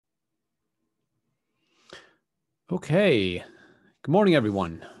Okay. Good morning,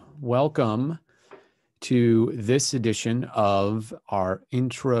 everyone. Welcome to this edition of our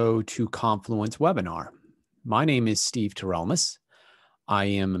Intro to Confluence webinar. My name is Steve Terrelmus. I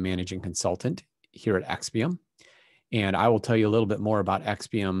am a managing consultant here at Expium, and I will tell you a little bit more about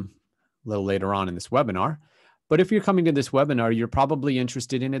Expium a little later on in this webinar. But if you're coming to this webinar, you're probably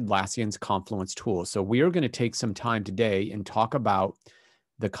interested in Atlassian's Confluence tool. So we are going to take some time today and talk about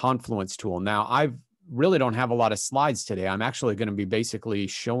the Confluence tool. Now, I really don't have a lot of slides today. I'm actually going to be basically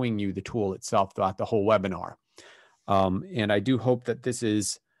showing you the tool itself throughout the whole webinar. And I do hope that this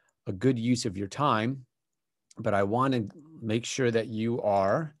is a good use of your time, but I want to make sure that you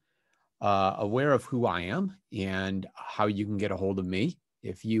are aware of who I am and how you can get a hold of me.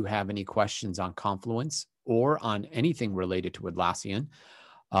 If you have any questions on Confluence or on anything related to Atlassian,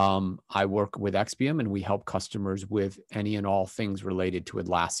 I work with Expium and we help customers with any and all things related to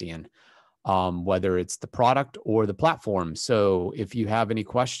Atlassian, whether it's the product or the platform. So if you have any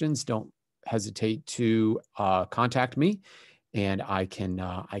questions, don't hesitate to contact me and I can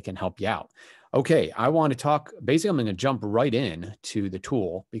help you out. Okay, I want to talk, basically I'm going to jump right in to the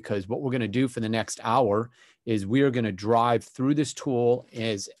tool because what we're going to do for the next hour is we are going to drive through this tool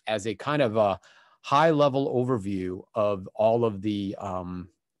as a kind of a high level overview of all of the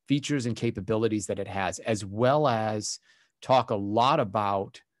features and capabilities that it has, as well as talk a lot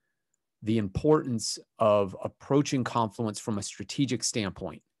about the importance of approaching Confluence from a strategic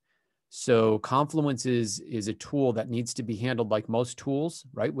standpoint. So Confluence is a tool that needs to be handled like most tools,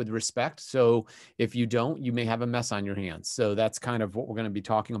 right, with respect. So if you don't, you may have a mess on your hands. So that's kind of what we're going to be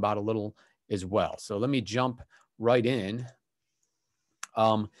talking about a little as well. So let me jump right in.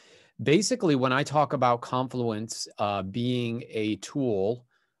 Basically, when I talk about Confluence being a tool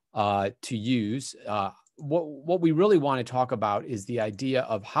to use, what we really want to talk about is the idea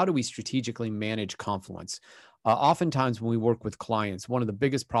of how do we strategically manage Confluence. Oftentimes when we work with clients, one of the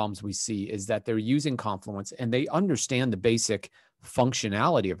biggest problems we see is that they're using Confluence and they understand the basic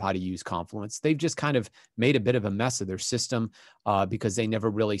functionality of how to use Confluence. They've just kind of made a bit of a mess of their system because they never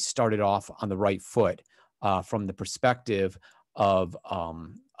really started off on the right foot from the perspective of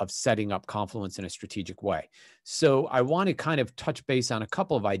setting up Confluence in a strategic way. So I want to kind of touch base on a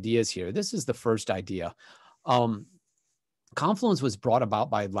couple of ideas here. This is the first idea. Confluence was brought about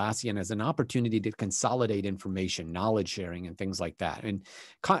by Atlassian as an opportunity to consolidate information, knowledge sharing, and things like that. And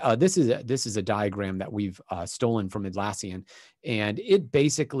this is a diagram that we've stolen from Atlassian, and it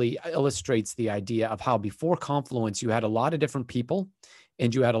basically illustrates the idea of how before Confluence you had a lot of different people,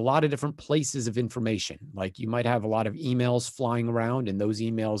 and you had a lot of different places of information. Like you might have a lot of emails flying around, and those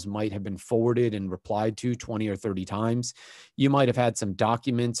emails might have been forwarded and replied to 20 or 30 times. You might have had some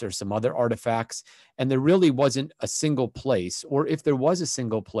documents or some other artifacts, and there really wasn't a single place. Or if there was a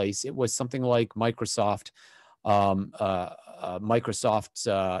single place, it was something like Microsoft's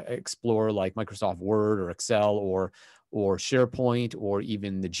Explorer, like Microsoft Word or Excel or SharePoint, or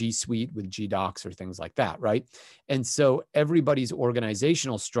even the G Suite with G-Docs or things like that, right? And so everybody's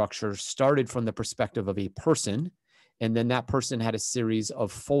organizational structure started from the perspective of a person, and then that person had a series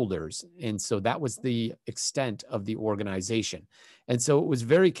of folders. And so that was the extent of the organization. And so it was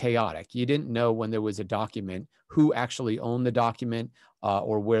very chaotic. You didn't know when there was a document who actually owned the document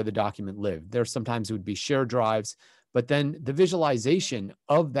or where the document lived. There sometimes would be shared drives, but then the visualization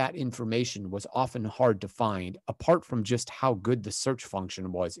of that information was often hard to find, apart from just how good the search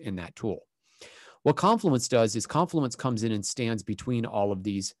function was in that tool. What Confluence does is Confluence comes in and stands between all of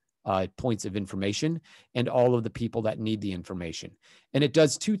these points of information and all of the people that need the information. And it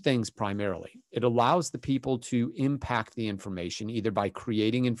does two things primarily. It allows the people to impact the information, either by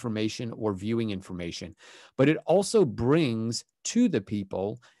creating information or viewing information, but it also brings to the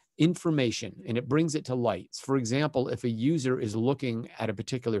people information, and it brings it to light. For example, if a user is looking at a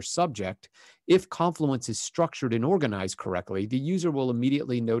particular subject, if Confluence is structured and organized correctly, the user will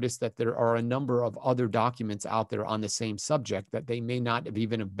immediately notice that there are a number of other documents out there on the same subject that they may not have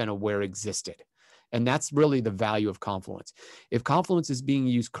even been aware existed. And that's really the value of Confluence. If Confluence is being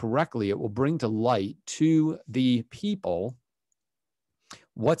used correctly, it will bring to light to the people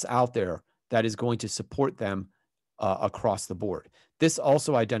what's out there that is going to support them across the board. This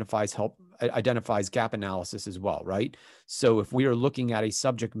also identifies gap analysis as well, right? So if we are looking at a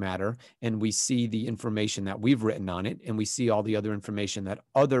subject matter and we see the information that we've written on it, and we see all the other information that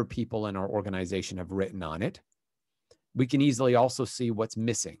other people in our organization have written on it, we can easily also see what's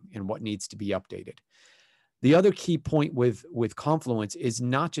missing and what needs to be updated. The other key point with Confluence is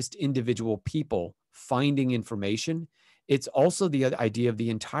not just individual people finding information. It's also the idea of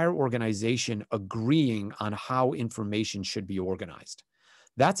the entire organization agreeing on how information should be organized.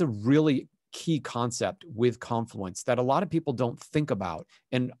 That's a really key concept with Confluence that a lot of people don't think about.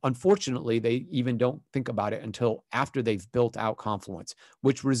 And unfortunately, they even don't think about it until after they've built out Confluence,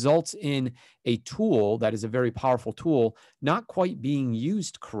 which results in a tool that is a very powerful tool, not quite being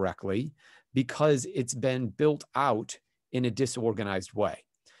used correctly because it's been built out in a disorganized way.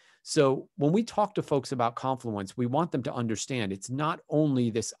 So when we talk to folks about Confluence, we want them to understand it's not only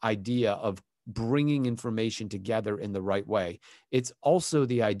this idea of bringing information together in the right way. It's also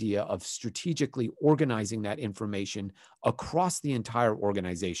the idea of strategically organizing that information across the entire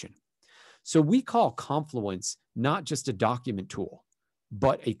organization. So we call Confluence not just a document tool,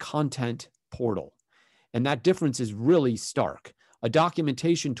 but a content portal. And that difference is really stark. A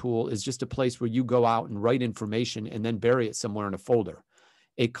documentation tool is just a place where you go out and write information and then bury it somewhere in a folder.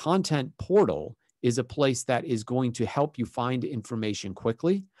 A content portal is a place that is going to help you find information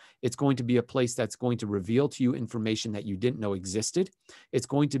quickly. It's going to be a place that's going to reveal to you information that you didn't know existed. It's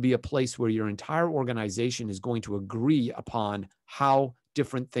going to be a place where your entire organization is going to agree upon how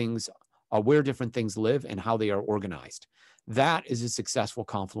different things, where different things live and how they are organized. That is a successful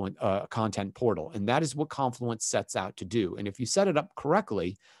content portal. And that is what Confluence sets out to do. And if you set it up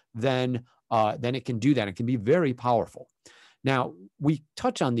correctly, then it can do that. It can be very powerful. Now, we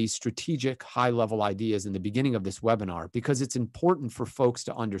touch on these strategic high-level ideas in the beginning of this webinar because it's important for folks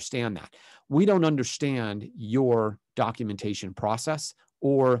to understand that. We don't understand your documentation process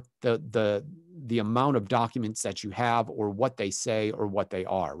or the amount of documents that you have or what they say or what they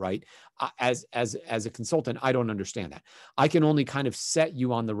are, right? As a consultant, I don't understand that. I can only kind of set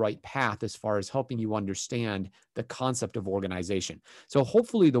you on the right path as far as helping you understand the concept of organization. So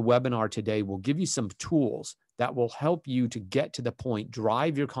hopefully the webinar today will give you some tools that will help you to get to the point,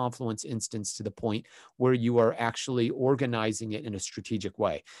 drive your Confluence instance to the point where you are actually organizing it in a strategic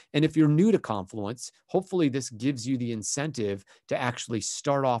way. And if you're new to Confluence, hopefully this gives you the incentive to actually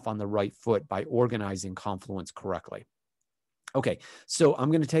start off on the right foot by organizing Confluence correctly. Okay, so I'm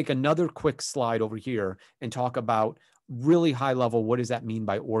going to take another quick slide over here and talk about really high level, what does that mean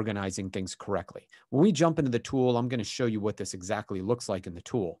by organizing things correctly? When we jump into the tool, I'm going to show you what this exactly looks like in the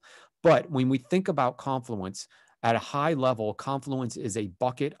tool. But when we think about Confluence, at a high level, Confluence is a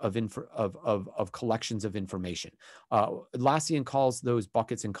bucket of collections of information. Atlassian calls those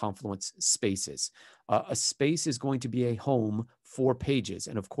buckets in Confluence spaces. A space is going to be a home for pages.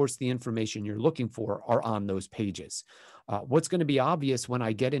 And of course, the information you're looking for are on those pages. What's going to be obvious when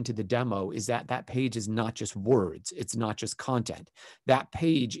I get into the demo is that that page is not just words. It's not just content. That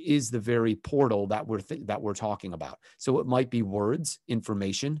page is the very portal that we're talking about. So it might be words,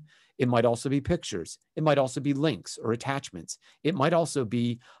 information. It might also be pictures. It might also be links or attachments. It might also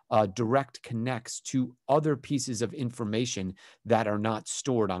be direct connects to other pieces of information that are not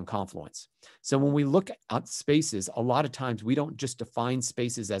stored on Confluence. So when we look at spaces, a lot of times we don't just define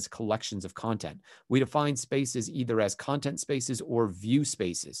spaces as collections of content. We define spaces either as content spaces or view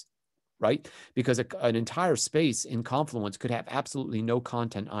spaces, right? Because an entire space in Confluence could have absolutely no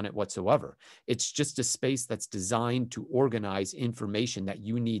content on it whatsoever. It's just a space that's designed to organize information that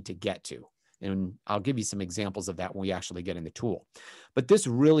you need to get to. And I'll give you some examples of that when we actually get in the tool. But this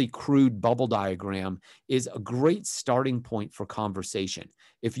really crude bubble diagram is a great starting point for conversation.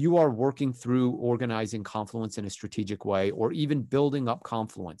 If you are working through organizing Confluence in a strategic way, or even building up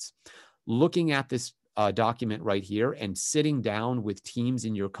Confluence, looking at this document right here and sitting down with teams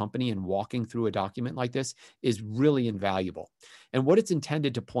in your company and walking through a document like this is really invaluable. And what it's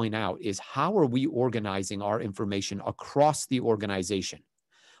intended to point out is how are we organizing our information across the organization?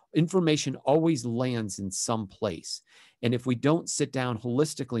 Information always lands in some place. And if we don't sit down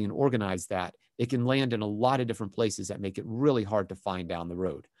holistically and organize that, it can land in a lot of different places that make it really hard to find down the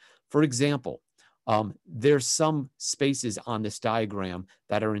road. For example, there's some spaces on this diagram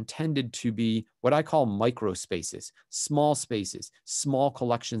that are intended to be what I call micro spaces, small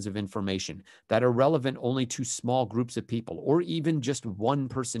collections of information that are relevant only to small groups of people or even just one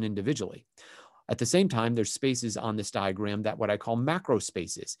person individually. At the same time, there's spaces on this diagram that what I call macro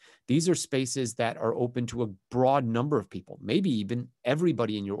spaces. These are spaces that are open to a broad number of people, maybe even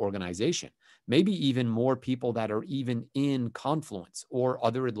everybody in your organization, maybe even more people that are even in Confluence or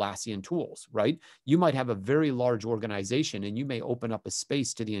other Atlassian tools, right? You might have a very large organization and you may open up a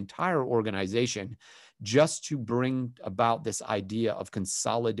space to the entire organization just to bring about this idea of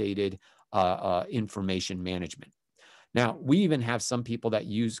consolidated information management. Now, we even have some people that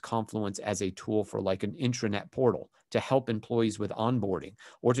use Confluence as a tool for like an intranet portal to help employees with onboarding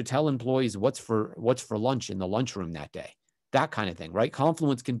or to tell employees what's for lunch in the lunchroom that day. that kind of thing, right?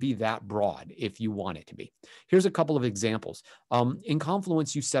 Confluence can be that broad if you want it to be. Here's a couple of examples. In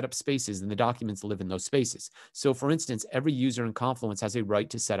Confluence, you set up spaces and the documents live in those spaces. So for instance, every user in Confluence has a right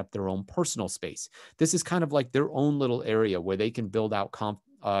to set up their own personal space. This is kind of like their own little area where they can build out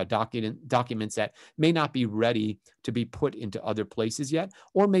documents that may not be ready to be put into other places yet,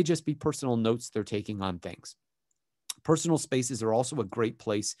 or may just be personal notes they're taking on things. Personal spaces are also a great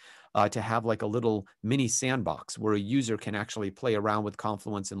place to have like a little mini sandbox where a user can actually play around with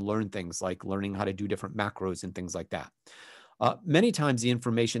Confluence and learn things like learning how to do different macros and things like that. Many times the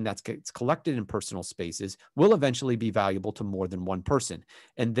information that's collected in personal spaces will eventually be valuable to more than one person.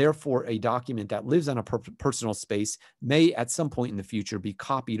 And therefore, a document that lives on a personal space may at some point in the future be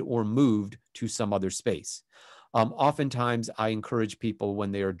copied or moved to some other space. Oftentimes, I encourage people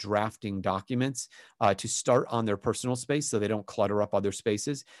when they are drafting documents to start on their personal space so they don't clutter up other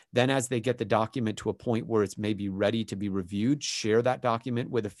spaces. Then as they get the document to a point where it's maybe ready to be reviewed, share that document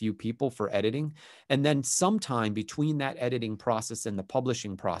with a few people for editing. And then sometime between that editing process and the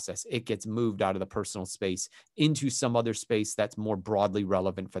publishing process, it gets moved out of the personal space into some other space that's more broadly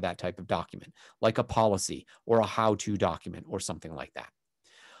relevant for that type of document, like a policy or a how-to document or something like that.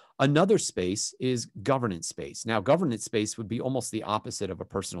 Another space is governance space. Now, governance space would be almost the opposite of a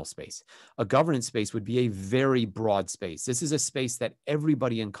personal space. A governance space would be a very broad space. This is a space that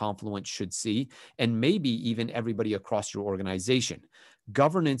everybody in Confluence should see, and maybe even everybody across your organization.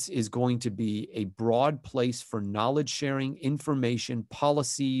 Governance is going to be a broad place for knowledge sharing, information,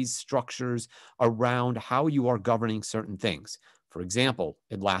 policies, structures around how you are governing certain things. For example,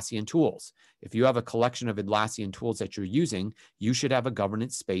 Atlassian tools. If you have a collection of Atlassian tools that you're using, you should have a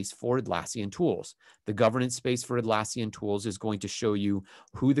governance space for Atlassian tools. The governance space for Atlassian tools is going to show you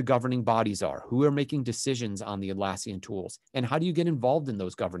who the governing bodies are, who are making decisions on the Atlassian tools, and how do you get involved in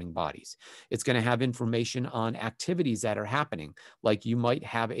those governing bodies. It's going to have information on activities that are happening, like you might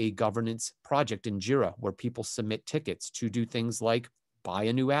have a governance project in Jira where people submit tickets to do things like buy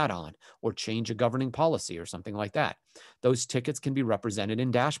a new add-on or change a governing policy or something like that. Those tickets can be represented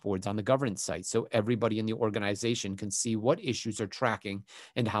in dashboards on the governance site so everybody in the organization can see what issues are tracking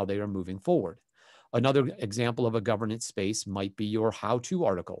and how they are moving forward. Another example of a governance space might be your how-to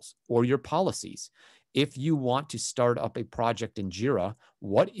articles or your policies. If you want to start up a project in Jira,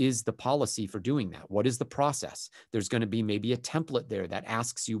 what is the policy for doing that? What is the process? There's going to be maybe a template there that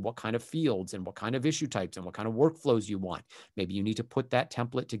asks you what kind of fields and what kind of issue types and what kind of workflows you want. Maybe you need to put that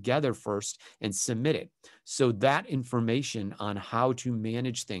template together first and submit it. So that information on how to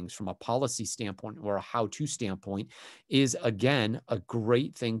manage things from a policy standpoint or a how-to standpoint is, again, a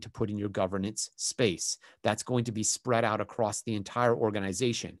great thing to put in your governance space. That's going to be spread out across the entire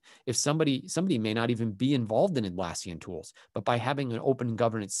organization. If somebody may not even be involved in Atlassian tools, but by having an open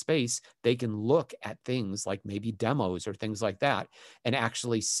governance space, they can look at things like maybe demos or things like that and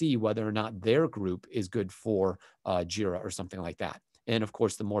actually see whether or not their group is good for Jira or something like that. And of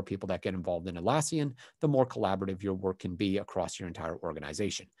course, the more people that get involved in Atlassian, the more collaborative your work can be across your entire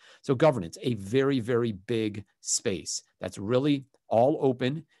organization. So governance, a very, very big space that's really all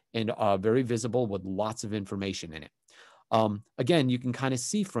open and very visible with lots of information in it. Again, you can kind of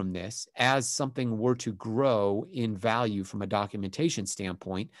see from this, as something were to grow in value from a documentation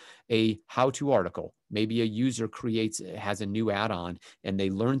standpoint, a how-to article, maybe a user has a new add-on and they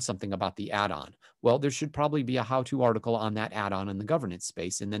learn something about the add-on. Well, there should probably be a how-to article on that add-on in the governance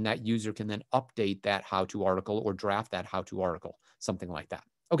space, and then that user can then update that how-to article or draft that how-to article, something like that.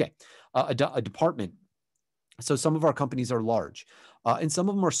 Okay, a department. So some of our companies are large and some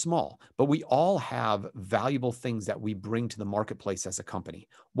of them are small, but we all have valuable things that we bring to the marketplace as a company.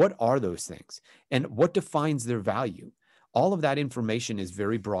 What are those things? And what defines their value? All of that information is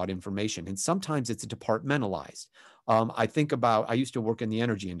very broad information, and sometimes it's departmentalized. I used to work in the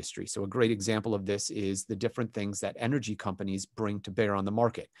energy industry. So a great example of this is the different things that energy companies bring to bear on the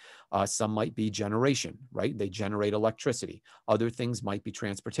market. Some might be generation, right? They generate electricity. Other things might be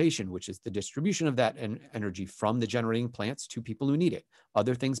transportation, which is the distribution of that energy from the generating plants to people who need it.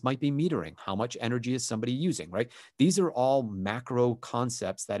 Other things might be metering. How much energy is somebody using, right? These are all macro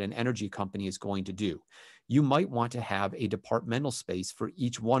concepts that an energy company is going to do. You might want to have a departmental space for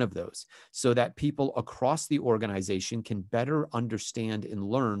each one of those so that people across the organization can better understand and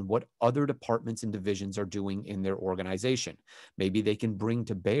learn what other departments and divisions are doing in their organization. Maybe they can bring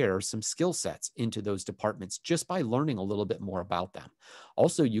to bear some skill sets into those departments just by learning a little bit more about them.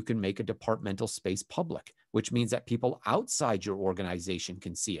 Also, you can make a departmental space public, which means that people outside your organization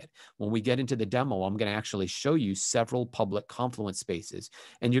can see it. When we get into the demo, I'm going to actually show you several public Confluence spaces,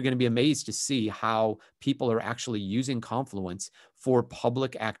 and you're going to be amazed to see how people are actually using Confluence for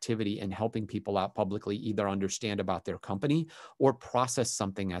public activity and helping people out publicly either understand about their company or process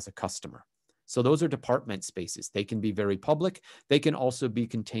something as a customer. So those are department spaces. They can be very public. They can also be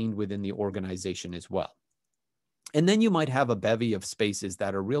contained within the organization as well. And then you might have a bevy of spaces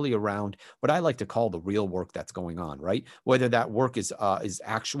that are really around what I like to call the real work that's going on, right? Whether that work is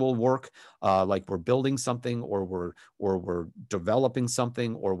actual work, like we're building something, or we're developing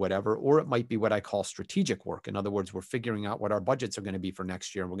something, or whatever, or it might be what I call strategic work. In other words, we're figuring out what our budgets are going to be for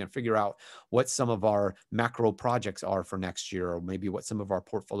next year, and we're going to figure out what some of our macro projects are for next year, or maybe what some of our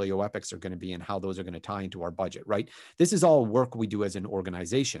portfolio epics are going to be and how those are going to tie into our budget, right? This is all work we do as an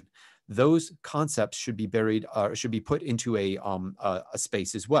organization. Those concepts should be buried, should be put into a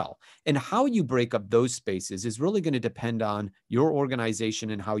space as well. And how you break up those spaces is really going to depend on your organization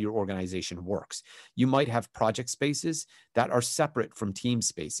and how your organization works. You might have project spaces that are separate from team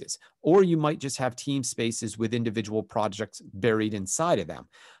spaces, or you might just have team spaces with individual projects buried inside of them.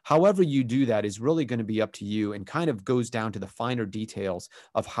 However you do that is really going to be up to you, and kind of goes down to the finer details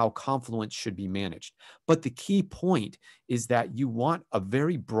of how Confluence should be managed. But the key point is that you want a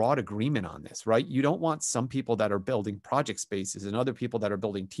very broad agreement on this, right? You don't want some people that are building project spaces and other people that are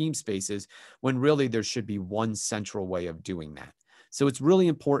building team spaces, when really there should be one central way of doing that. So it's really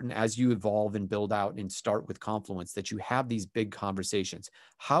important as you evolve and build out and start with Confluence that you have these big conversations.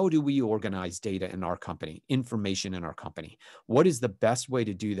 How do we organize data in our company, information in our company? What is the best way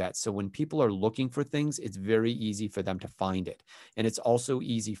to do that? So when people are looking for things, it's very easy for them to find it. And it's also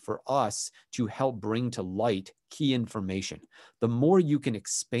easy for us to help bring to light key information. The more you can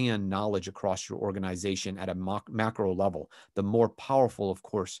expand knowledge across your organization at a macro level, the more powerful, of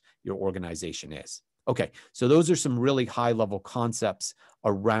course, your organization is. Okay, so those are some really high-level concepts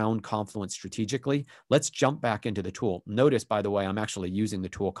around Confluence strategically. Let's jump back into the tool. Notice, by the way, I'm actually using the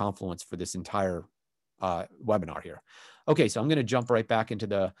tool Confluence for this entire webinar here. Okay, so I'm going to jump right back into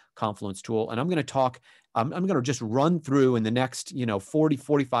the Confluence tool, and I'm going to talk, I'm going to just run through in the next 40,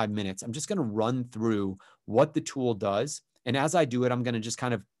 45 minutes. I'm just going to run through what the tool does. And as I do it, I'm going to just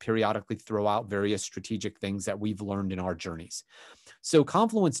kind of periodically throw out various strategic things that we've learned in our journeys. So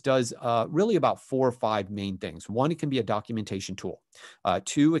Confluence does really about 4 or 5 main things. One, it can be a documentation tool.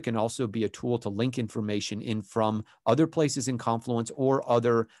 2, it can also be a tool to link information in from other places in Confluence or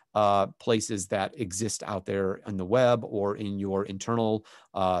other places that exist out there on the web or in your internal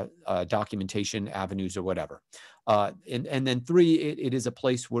documentation avenues or whatever. And then 3, it is a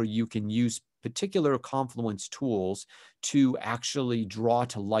place where you can use particular Confluence tools to actually draw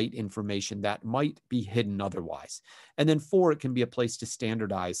to light information that might be hidden otherwise. And then 4, it can be a place to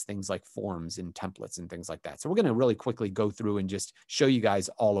standardize things like forms and templates and things like that. So we're going to really quickly go through and just show you guys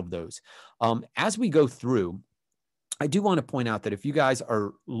all of those. As we go through, I do want to point out that if you guys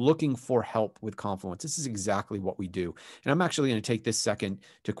are looking for help with Confluence, this is exactly what we do. And I'm actually going to take this second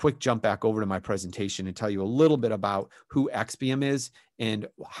to quick jump back over to my presentation and tell you a little bit about who XPM is and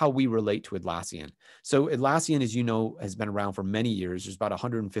how we relate to Atlassian. So Atlassian, as you know, has been around for many years. There's about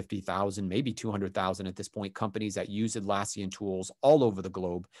 150,000, maybe 200,000 at this point, companies that use Atlassian tools all over the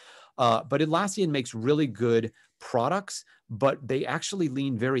globe. But Atlassian makes really good products, but they actually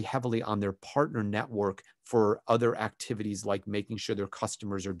lean very heavily on their partner network for other activities like making sure their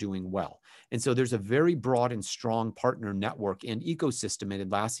customers are doing well. And so there's a very broad and strong partner network and ecosystem in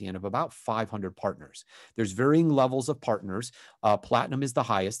Atlassian of about 500 partners. There's varying levels of partners. Platinum is the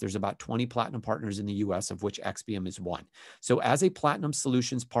highest. There's about 20 platinum partners in the US, of which XPM is one. So as a platinum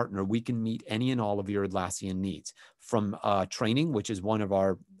solutions partner, we can meet any and all of your Atlassian needs. From training, which is one of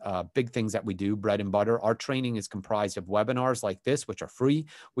our big things that we do, bread and butter. Our training is comprised of webinars like this, which are free.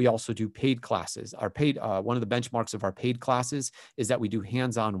 We also do paid classes. Our paid, one of the benchmarks of our paid classes is that we do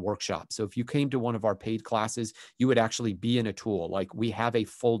hands-on workshops. So if you came to one of our paid classes, you would actually be in a tool. Like we have a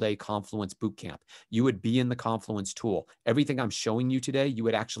full-day Confluence bootcamp. You would be in the Confluence tool. Everything I'm showing you today, you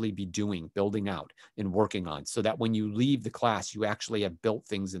would actually be doing, building out, and working on, so that when you leave the class, you actually have built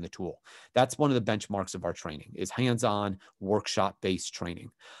things in the tool. That's one of the benchmarks of our training, is hands-on workshop-based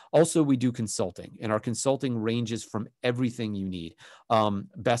training. Also, we do consulting, and our consulting ranges from everything you need.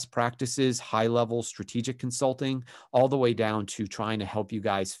 Best practices, high-level strategic consulting, all the way down to trying to help you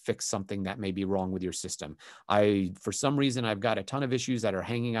guys fix something that may be wrong with your system. For some reason, I've got a ton of issues that are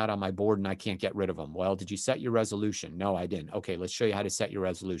hanging out on my board and I can't get rid of them. Well, did you set your resolution? No, I didn't. Okay, let's show you how to set your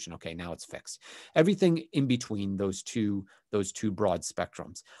resolution. Okay, now it's fixed. Everything in between those two those two broad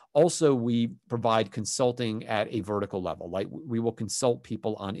spectrums. Also, we provide consulting at a vertical level. Like we will consult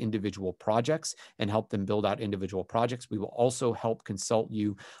people on individual projects and help them build out individual projects. We will also help consult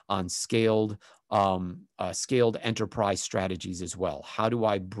you on scaled enterprise strategies as well. How do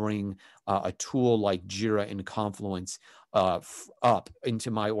I bring a tool like Jira and Confluence up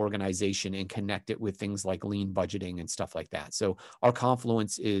into my organization and connect it with things like lean budgeting and stuff like that? So our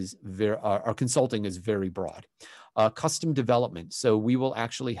Confluence is our consulting is very broad. Custom development. So we will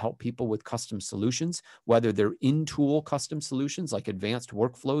actually help people with custom solutions, whether they're in-tool custom solutions like advanced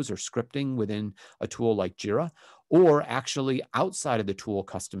workflows or scripting within a tool like Jira, or actually outside of the tool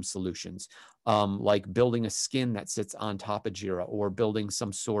custom solutions, like building a skin that sits on top of Jira, or building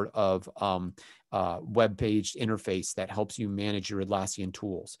some sort of web-page interface that helps you manage your Atlassian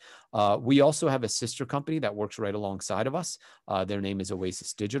tools. We also have a sister company that works right alongside of us. Their name is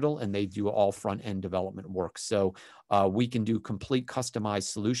Oasis Digital, and they do all front-end development work. So we can do complete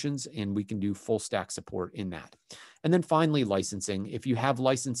customized solutions, and we can do full stack support in that. And then finally, licensing. If you have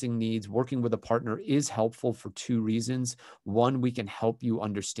licensing needs, working with a partner is helpful for two reasons. One, we can help you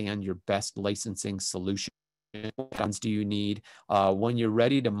understand your best licensing solution. What ones do you need? When you're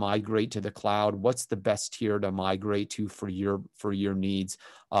ready to migrate to the cloud, what's the best tier to migrate to for your needs?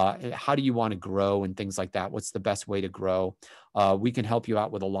 How do you want to grow and things like that? What's the best way to grow? We can help you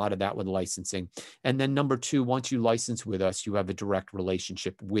out with a lot of that with licensing. And then number two, once you license with us, you have a direct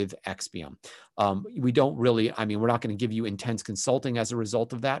relationship with Expium. We don't really, I mean, we're not going to give you intense consulting as a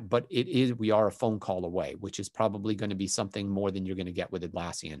result of that, but we are a phone call away, which is probably going to be something more than you're going to get with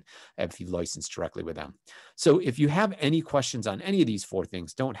Atlassian if you license directly with them. So if you have any questions on any of these four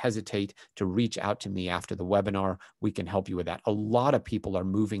things, don't hesitate to reach out to me after the webinar. We can help you with that. A lot of people are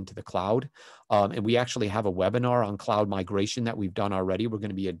moving to the cloud, and we actually have a webinar on cloud migration that we've done already. We're going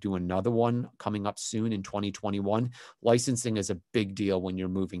to be doing another one coming up soon in 2021. Licensing is a big deal when you're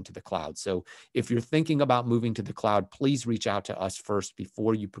moving to the cloud. So if you're thinking about moving to the cloud, please reach out to us first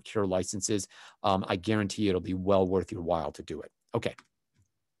before you procure licenses. I guarantee it'll be well worth your while to do it. Okay.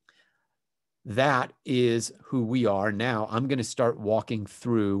 That is who we are. Now I'm going to start walking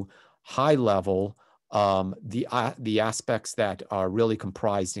through high level the aspects that are really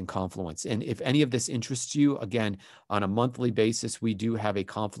comprised in Confluence. And if any of this interests you, again, on a monthly basis, we do have a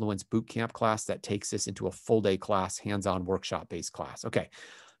Confluence bootcamp class that takes us into a full day class, hands-on workshop-based class. Okay.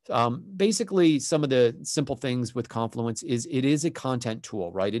 Basically, some of the simple things with Confluence is it is a content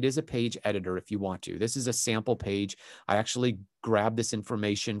tool, right? It is a page editor if you want to. This is a sample page. I actually grabbed this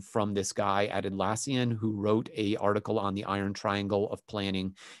information from this guy at Atlassian who wrote an article on the iron triangle of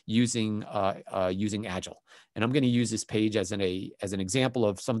planning using Agile. And I'm going to use this page as an example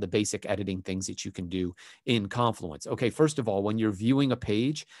of some of the basic editing things that you can do in Confluence. Okay, first of all, when you're viewing a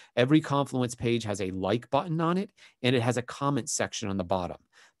page, every Confluence page has a like button on it, and it has a comment section on the bottom.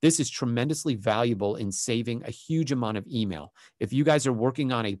 This is tremendously valuable in saving a huge amount of email. If you guys are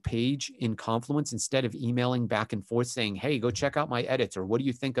working on a page in Confluence, instead of emailing back and forth saying, hey, go check out my edits, or what do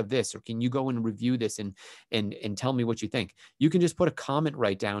you think of this? Or can you go and review this and tell me what you think? You can just put a comment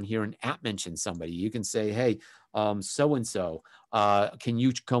right down here and mention somebody. You can say, hey, so-and-so, can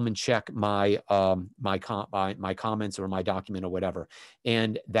you come and check my comments or my document or whatever?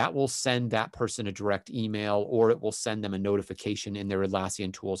 And that will send that person a direct email, or it will send them a notification in their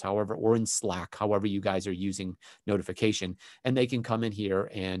Atlassian tools, however, or in Slack, however you guys are using notification, and they can come in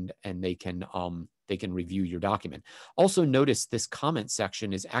here and they can review your document. Also notice this comment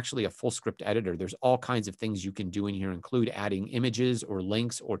section is actually a full script editor. There's all kinds of things you can do in here, include adding images or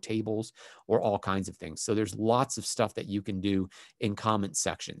links or tables or all kinds of things. So there's lots of stuff that you can do in comment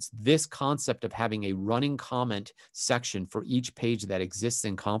sections. This concept of having a running comment section for each page that exists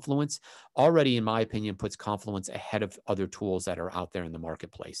in Confluence already, in my opinion, puts Confluence ahead of other tools that are out there in the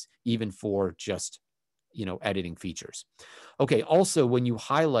marketplace, even for just editing features. Okay, also, when you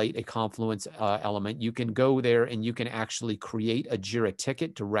highlight a Confluence element, you can go there and you can actually create a Jira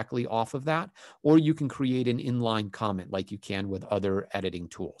ticket directly off of that, or you can create an inline comment like you can with other editing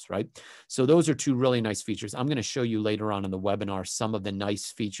tools, right? So those are two really nice features. I'm going to show you later on in the webinar some of the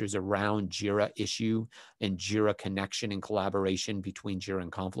nice features around Jira issue and Jira connection and collaboration between Jira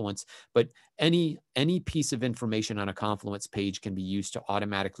and Confluence. But any piece of information on a Confluence page can be used to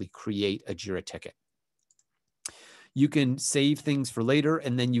automatically create a Jira ticket. You can save things for later,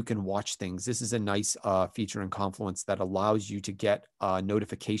 and then you can watch things. This is a nice feature in Confluence that allows you to get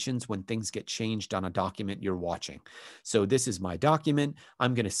notifications when things get changed on a document you're watching. So this is my document.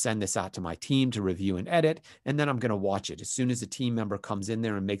 I'm going to send this out to my team to review and edit, and then I'm going to watch it. As soon as a team member comes in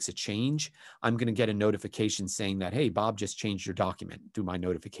there and makes a change, I'm going to get a notification saying that, hey, Bob just changed your document through my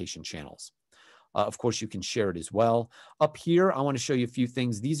notification channels. Of course, you can share it as well. Up here, I want to show you a few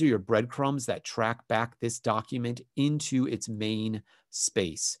things. These are your breadcrumbs that track back this document into its main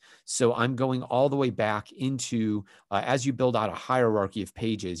space. So I'm going all the way back into, as you build out a hierarchy of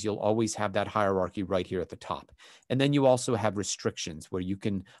pages, you'll always have that hierarchy right here at the top. And then you also have restrictions where you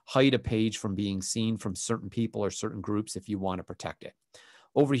can hide a page from being seen from certain people or certain groups if you want to protect it.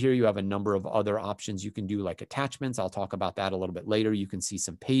 Over here, you have a number of other options you can do, like attachments. I'll talk about that a little bit later. You can see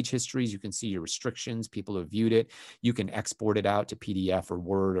some page histories. You can see your restrictions, people who have viewed it. You can export it out to PDF or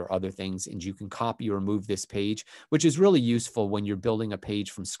Word or other things, and you can copy or move this page, which is really useful when you're building a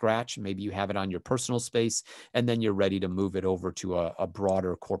page from scratch. Maybe you have it on your personal space, and then you're ready to move it over to a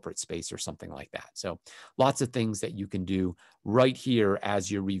broader corporate space or something like that. So lots of things that you can do right here as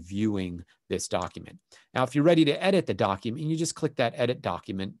you're reviewing this document. Now, if you're ready to edit the document, you just click that edit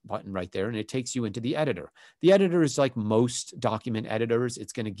document button right there, and it takes you into the editor. The editor is like most document editors.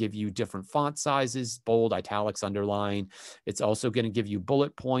 It's going to give you different font sizes, bold, italics, underline. It's also going to give you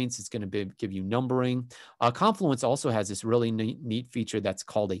bullet points. It's going to give you numbering. Confluence also has this really neat feature that's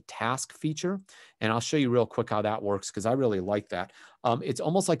called a task feature. And I'll show you real quick how that works because I really like that. It's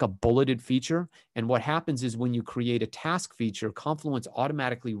almost like a bulleted feature. And what happens is when you create a task feature, Confluence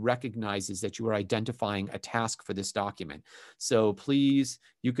automatically recognizes that you are identifying a task for this document. So please,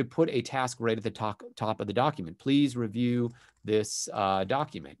 you could put a task right at the top of the document. Please review this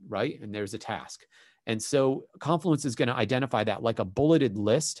document, right? And there's a task. And so Confluence is going to identify that like a bulleted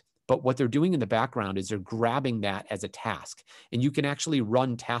list. But what they're doing in the background is they're grabbing that as a task. And you can actually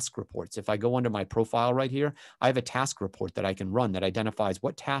run task reports. If I go under my profile right here, I have a task report that I can run that identifies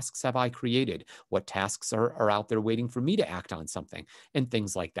what tasks have I created, what tasks are out there waiting for me to act on something, and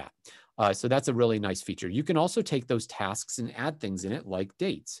things like that. So that's a really nice feature. You can also take those tasks and add things in it like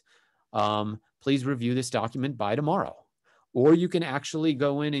dates. Please review this document by tomorrow. Or you can actually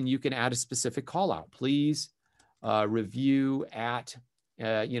go in and you can add a specific call out. Please review at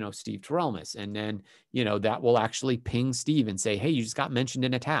Steve Terrellmas. And then, that will actually ping Steve and say, hey, you just got mentioned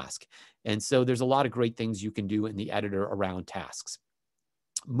in a task. And so there's a lot of great things you can do in the editor around tasks.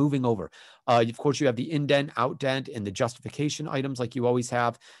 Moving over, of course, you have the indent, outdent, and the justification items like you always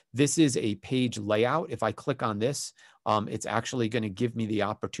have. This is a page layout. If I click on this, it's actually going to give me the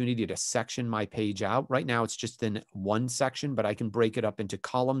opportunity to section my page out. Right now, it's just in one section, but I can break it up into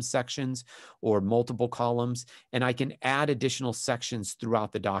column sections or multiple columns, and I can add additional sections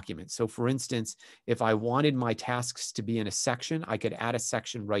throughout the document. So for instance, if I wanted my tasks to be in a section, I could add a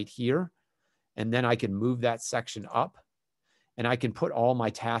section right here, and then I can move that section up. And I can put all my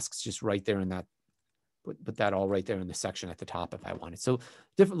tasks just right there in that, put that all right there in the section at the top if I wanted. So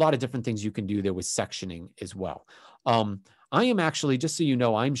a lot of different things you can do there with sectioning as well. I am actually, just so you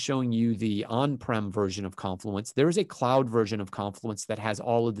know, I'm showing you the on-prem version of Confluence. There is a cloud version of Confluence that has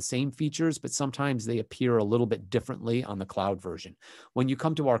all of the same features, but sometimes they appear a little bit differently on the cloud version. When you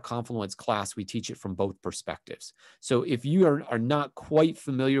come to our Confluence class, we teach it from both perspectives. So if you are not quite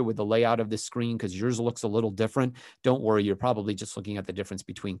familiar with the layout of the screen because yours looks a little different, don't worry, you're probably just looking at the difference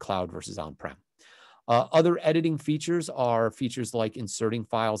between cloud versus on-prem. Other editing features are features like inserting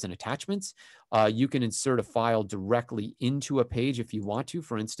files and attachments. You can insert a file directly into a page if you want to.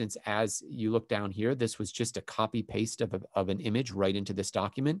 For instance, as you look down here, this was just a copy paste of an image right into this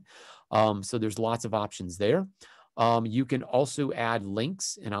document. So there's lots of options there. You can also add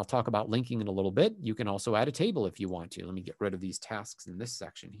links, and I'll talk about linking in a little bit. You can also add a table if you want to. Let me get rid of these tasks in this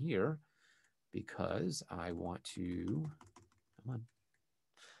section here because I want to, come on,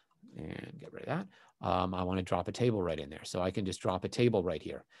 and get rid of that. I want to drop a table right in there. So I can just drop a table right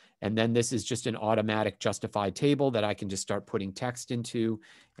here. And then this is just an automatic justified table that I can just start putting text into,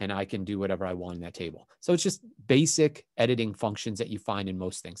 and I can do whatever I want in that table. So it's just basic editing functions that you find in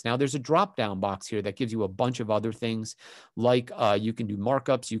most things. Now there's a drop-down box here that gives you a bunch of other things, like you can do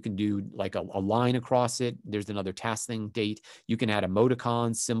markups, you can do like a line across it. There's another task thing, date. You can add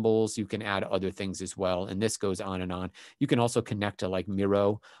emoticons, symbols, you can add other things as well. And this goes on and on. You can also connect to like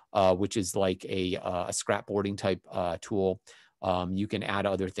Miro, which is like a scrapboarding type tool. You can add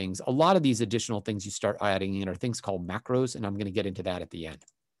other things. A lot of these additional things you start adding in are things called macros, and I'm going to get into that at the end.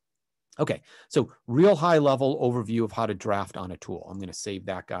 Okay, so real high level overview of how to draft on a tool. I'm going to save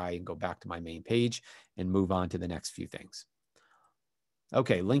that guy and go back to my main page and move on to the next few things.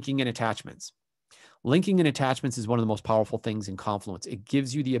 Okay, linking and attachments. Linking and attachments is one of the most powerful things in Confluence. It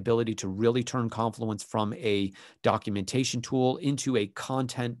gives you the ability to really turn Confluence from a documentation tool into a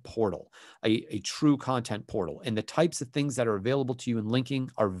content portal, a true content portal. And the types of things that are available to you in linking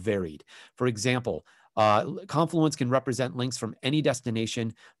are varied. For example, Confluence can represent links from any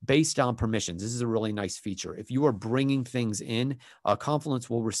destination based on permissions. This is a really nice feature. If you are bringing things in, Confluence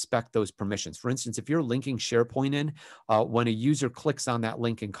will respect those permissions. For instance, if you're linking SharePoint in, when a user clicks on that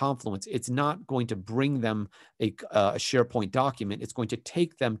link in Confluence, it's not going to bring them a SharePoint document. It's going to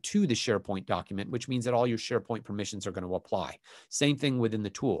take them to the SharePoint document, which means that all your SharePoint permissions are going to apply. Same thing within the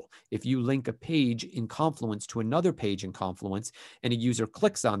tool. If you link a page in Confluence to another page in Confluence and a user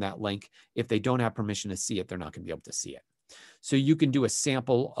clicks on that link, if they don't have permission to see it, they're not going to be able to see it. So you can do a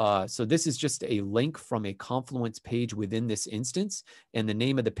sample. So this is just a link from a Confluence page within this instance. And the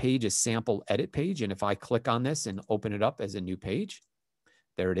name of the page is sample edit page. And if I click on this and open it up as a new page,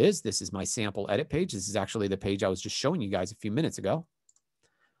 there it is. This is my sample edit page. This is actually the page I was just showing you guys a few minutes ago.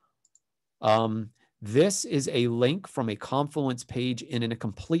 This is a link from a Confluence page in a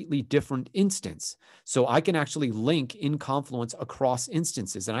completely different instance. So I can actually link in Confluence across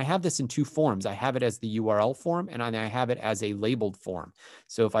instances. And I have this in two forms. I have it as the URL form, and I have it as a labeled form.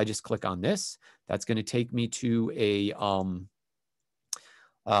 So if I just click on this, that's going to take me to a,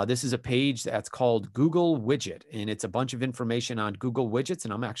 this is a page that's called Google Widget, and it's a bunch of information on Google Widgets,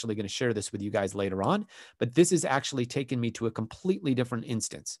 and I'm actually going to share this with you guys later on. But this is actually taken me to a completely different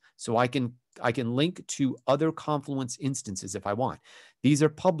instance. So I can link to other Confluence instances if I want. These are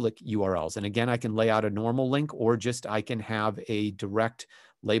public URLs. And again, I can lay out a normal link, or just I can have a direct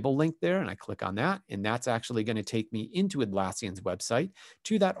label link there, and I click on that, and that's actually going to take me into Atlassian's website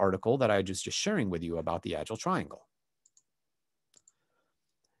to that article that I was just sharing with you about the Agile Triangle.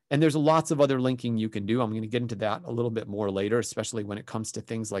 And there's lots of other linking you can do. I'm going to get into that a little bit more later, especially when it comes to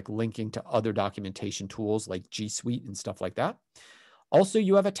things like linking to other documentation tools like G Suite and stuff like that. Also,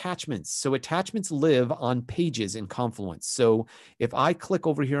 you have attachments. So attachments live on pages in Confluence. So if I click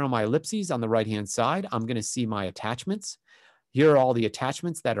over here on my ellipses on the right-hand side, I'm going to see my attachments. Here are all the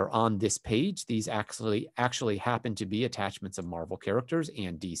attachments that are on this page. These actually happen to be attachments of Marvel characters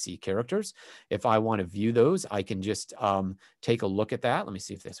and DC characters. If I want to view those, I can just take a look at that. Let me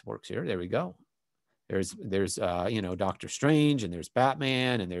see if this works here. There we go. There's you know, Doctor Strange, and there's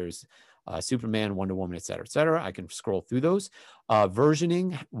Batman, and there's Superman, Wonder Woman, et cetera, et cetera. I can scroll through those.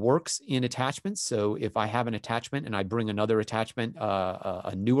 Versioning works in attachments. So if I have an attachment and I bring another attachment,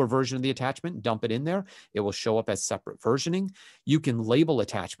 a newer version of the attachment, dump it in there, it will show up as separate versioning. You can label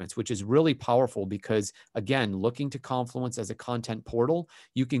attachments, which is really powerful because, again, looking to Confluence as a content portal,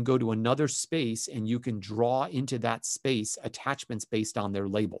 you can go to another space and you can draw into that space attachments based on their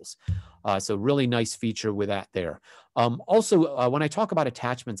labels. So really nice feature with that there. Also, when I talk about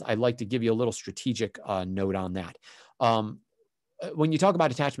attachments, I'd like to give you a little strategic note on that. When you talk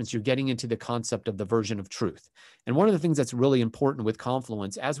about attachments, you're getting into the concept of the version of truth. And one of the things that's really important with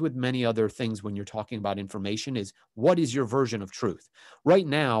Confluence, as with many other things when you're talking about information, is what is your version of truth? Right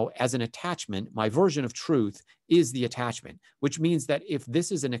now, as an attachment, my version of truth is the attachment, which means that if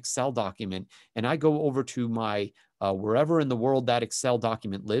this is an Excel document and I go over to my wherever in the world that Excel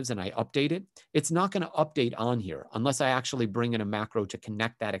document lives and I update it, it's not going to update on here unless I actually bring in a macro to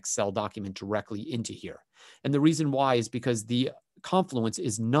connect that Excel document directly into here. And the reason why is because the Confluence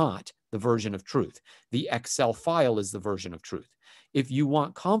is not the version of truth. The Excel file is the version of truth. If you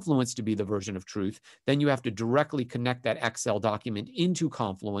want Confluence to be the version of truth, then you have to directly connect that Excel document into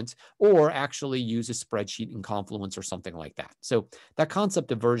Confluence, or actually use a spreadsheet in Confluence or something like that. So that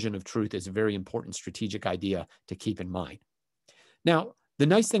concept of version of truth is a very important strategic idea to keep in mind. Now, the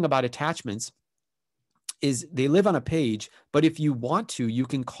nice thing about attachments is they live on a page, but if you want to, you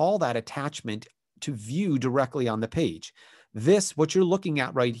can call that attachment to view directly on the page. This, what you're looking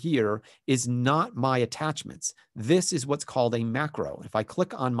at right here, is not my attachments. This is what's called a macro. If I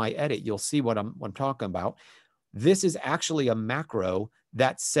click on my edit, you'll see what I'm talking about. This is actually a macro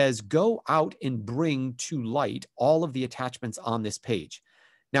that says, go out and bring to light all of the attachments on this page.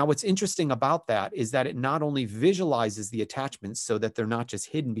 Now, what's interesting about that is that it not only visualizes the attachments so that they're not just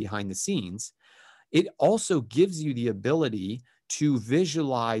hidden behind the scenes, it also gives you the ability to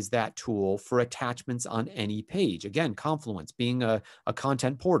visualize that tool for attachments on any page. Again, Confluence being a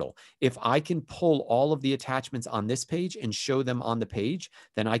content portal. If I can pull all of the attachments on this page and show them on the page,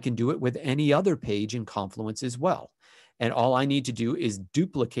 then I can do it with any other page in Confluence as well. And all I need to do is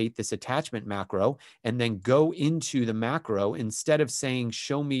duplicate this attachment macro and then go into the macro. Instead of saying,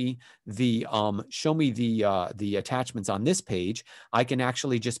 show me the attachments on this page, I can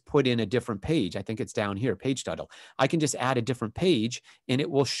actually just put in a different page. I think it's down here, page title. I can just add a different page and it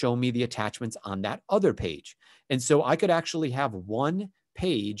will show me the attachments on that other page. And so I could actually have one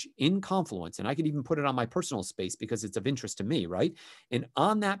page in Confluence, and I could even put it on my personal space because it's of interest to me, right? And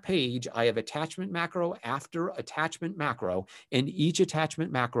on that page, I have attachment macro after attachment macro, and each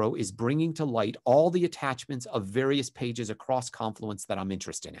attachment macro is bringing to light all the attachments of various pages across Confluence that I'm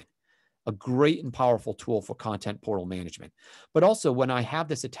interested in. A great and powerful tool for content portal management. But also when I have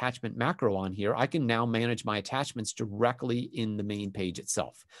this attachment macro on here, I can now manage my attachments directly in the main page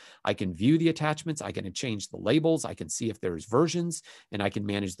itself. I can view the attachments, I can change the labels, I can see if there's versions, and I can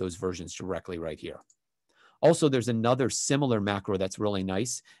manage those versions directly right here. Also, there's another similar macro that's really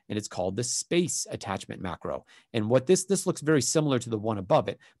nice, and it's called the space attachment macro. And what this looks very similar to the one above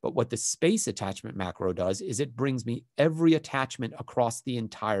it, but what the space attachment macro does is it brings me every attachment across the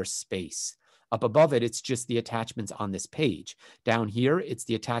entire space. Up above it, it's just the attachments on this page. Down here, it's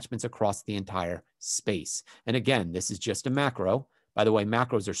the attachments across the entire space. And again, this is just a macro. By the way,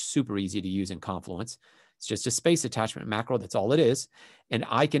 macros are super easy to use in Confluence. It's just a space attachment macro. That's all it is. And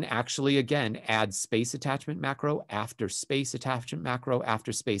I can actually, again, add space attachment macro after space attachment macro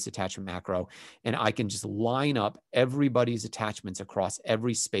after space attachment macro. And I can just line up everybody's attachments across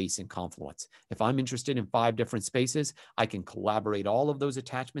every space in Confluence. If I'm interested in 5 different spaces, I can collaborate all of those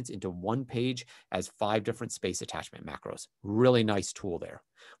attachments into one page as 5 different space attachment macros. Really nice tool there.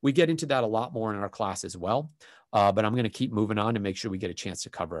 We get into that a lot more in our class as well, but I'm going to keep moving on to make sure we get a chance to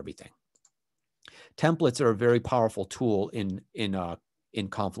cover everything. Templates are a very powerful tool in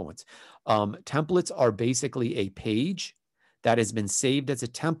Confluence. Templates are basically a page that has been saved as a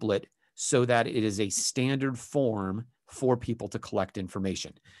template so that it is a standard form for people to collect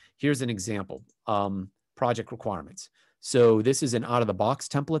information. Here's an example, project requirements. So this is an out-of-the-box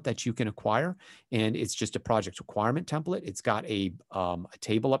template that you can acquire, and it's just a project requirement template. It's got a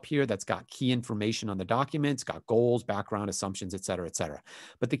table up here that's got key information on the document. It's got goals, background, assumptions, et cetera, et cetera.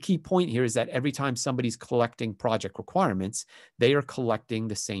 But the key point here is that every time somebody's collecting project requirements, they are collecting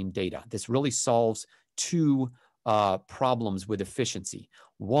the same data. This really solves 2 problems with efficiency.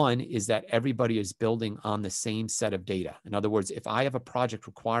 One is that everybody is building on the same set of data. In other words, if I have a project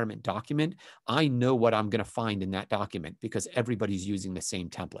requirement document, I know what I'm going to find in that document because everybody's using the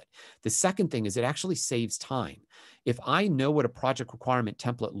same template. The second thing is it actually saves time. If I know what a project requirement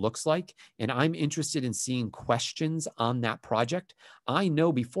template looks like and I'm interested in seeing questions on that project, I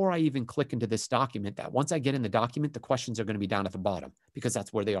know before I even click into this document that once I get in the document, the questions are going to be down at the bottom because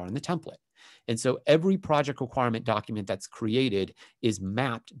that's where they are in the template. And so every project requirement document that's created is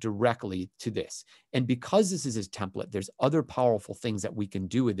mapped directly to this. And because this is a template, there's other powerful things that we can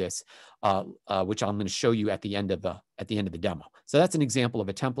do with this, which I'm going to show you at the end of the demo. So that's an example of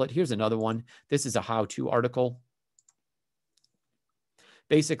a template. Here's another one. This is a how-to article.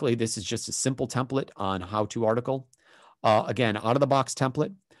 Basically, this is just a simple template on how-to article. Again, out-of-the-box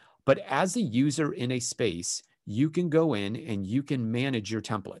template. But as a user in a space, you can go in and you can manage your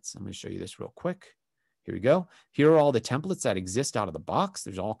templates. I'm going to show you this real quick. Here we go. Here are all the templates that exist out of the box.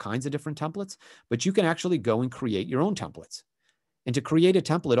 There's all kinds of different templates, but you can actually go and create your own templates. And to create a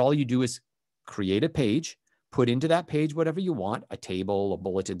template, all you do is create a page, put into that page whatever you want, a table, a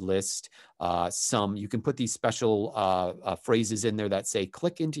bulleted list, you can put these special phrases in there that say,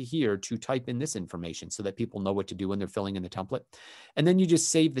 click into here to type in this information so that people know what to do when they're filling in the template. And then you just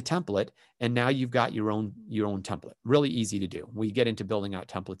save the template, and now you've got your own template. Really easy to do. We get into building out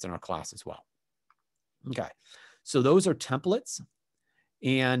templates in our class as well. Okay, so those are templates.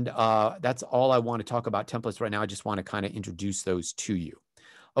 And that's all I want to talk about templates right now. I just want to kind of introduce those to you.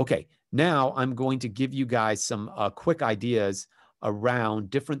 Okay, now I'm going to give you guys some quick ideas around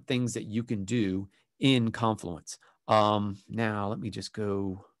different things that you can do in Confluence. Now, let me just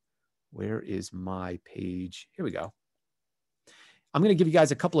go, where is my page? Here we go. I'm going to give you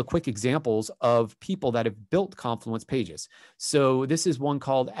guys a couple of quick examples of people that have built Confluence pages. So this is one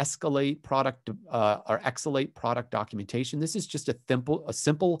called Escalate Product or Exalate Product Documentation. This is just a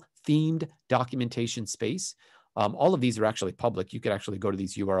simple themed documentation space. All of these are actually public. You could actually go to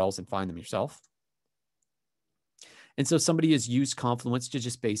these URLs and find them yourself. And so somebody has used Confluence to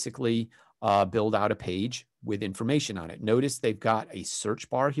just basically build out a page with information on it. Notice they've got a search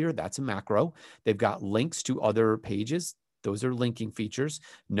bar here. That's a macro. They've got links to other pages. Those are linking features.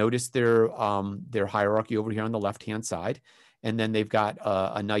 Notice their hierarchy over here on the left-hand side. And then they've got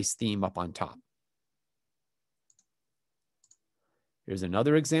a nice theme up on top. Here's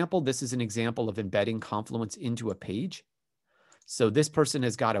another example. This is an example of embedding Confluence into a page. So this person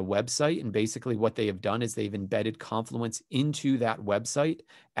has got a website, and basically what they have done is they've embedded Confluence into that website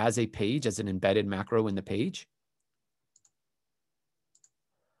as a page, as an embedded macro in the page.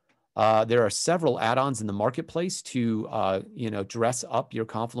 There are several add-ons in the marketplace to dress up your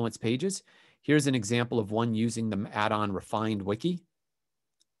Confluence pages. Here's an example of one using the add-on Refined Wiki.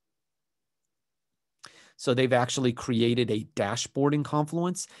 So they've actually created a dashboard in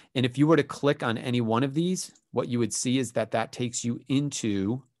Confluence. And if you were to click on any one of these, what you would see is that that takes you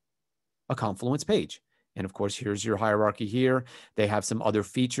into a Confluence page. And of course, here's your hierarchy here. They have some other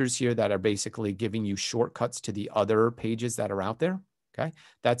features here that are basically giving you shortcuts to the other pages that are out there. Okay,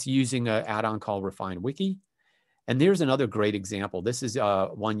 that's using an add-on called Refine Wiki. And there's another great example. This is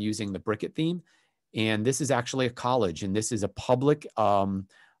one using the Bricket theme. And this is actually a college. And this is a public,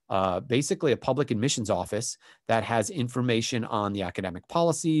 basically a public admissions office that has information on the academic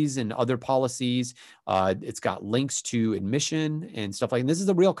policies and other policies. It's got links to admission and stuff like that. This is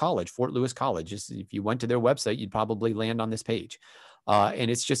a real college, Fort Lewis College. Just, if you went to their website, you'd probably land on this page. And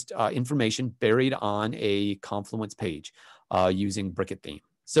it's just information buried on a Confluence page using Bricket theme.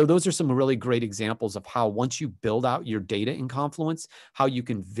 So those are some really great examples of how, once you build out your data in Confluence, how you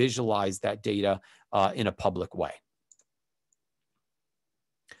can visualize that data in a public way.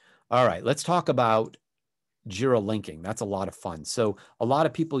 All right, let's talk about Jira linking. That's a lot of fun. So a lot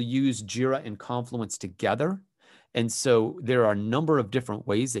of people use Jira and Confluence together. And so there are a number of different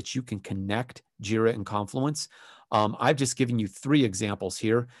ways that you can connect Jira and Confluence. I've just given you 3 examples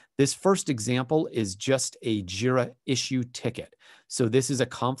here. This first example is just a Jira issue ticket. So this is a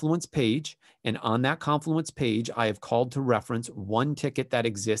Confluence page. And on that Confluence page, I have called to reference one ticket that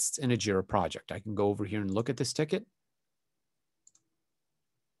exists in a Jira project. I can go over here and look at this ticket.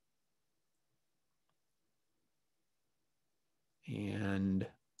 And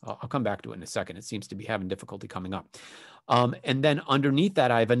I'll come back to it in a second. It seems to be having difficulty coming up. And then underneath that,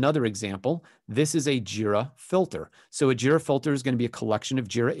 I have another example. This is a Jira filter. So a Jira filter is going to be a collection of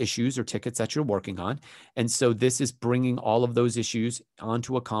Jira issues or tickets that you're working on. And so this is bringing all of those issues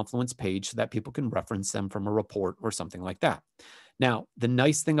onto a Confluence page so that people can reference them from a report or something like that. Now, the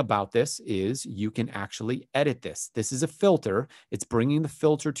nice thing about this is you can actually edit this. This is a filter. It's bringing the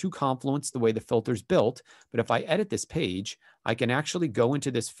filter to Confluence the way the filter is built. But if I edit this page, I can actually go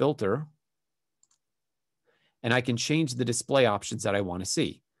into this filter and I can change the display options that I want to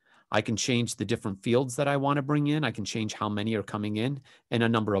see. I can change the different fields that I want to bring in. I can change how many are coming in and a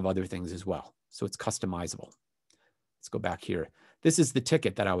number of other things as well. So it's customizable. Let's go back here. This is the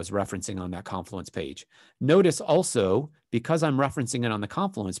ticket that I was referencing on that Confluence page. Notice also, because I'm referencing it on the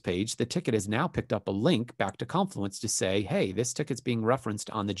Confluence page, the ticket has now picked up a link back to Confluence to say, hey, this ticket's being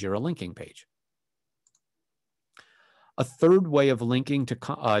referenced on the Jira linking page. A third way of linking to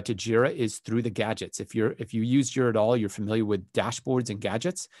Jira is through the gadgets. If you use Jira at all, you're familiar with dashboards and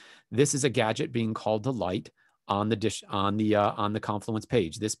gadgets. This is a gadget being called the light on the Confluence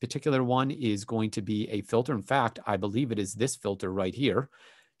page. This particular one is going to be a filter. In fact, I believe it is this filter right here,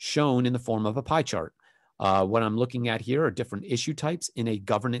 shown in the form of a pie chart. What I'm looking at here are different issue types in a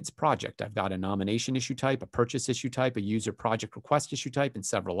governance project. I've got a nomination issue type, a purchase issue type, a user project request issue type, and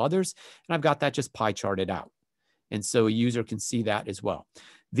several others. And I've got that just pie charted out. And so a user can see that as well.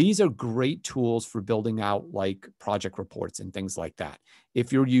 These are great tools for building out like project reports and things like that.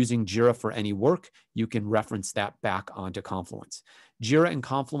 If you're using Jira for any work, you can reference that back onto Confluence. Jira and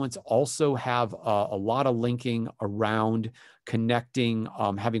Confluence also have a lot of linking around connecting,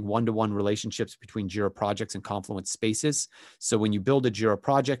 having one-to-one relationships between Jira projects and Confluence spaces. So when you build a Jira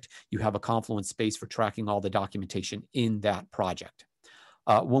project, you have a Confluence space for tracking all the documentation in that project.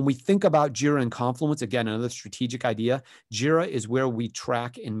 When we think about Jira and Confluence, again, another strategic idea, Jira is where we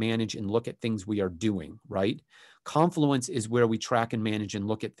track and manage and look at things we are doing, right? Confluence is where we track and manage and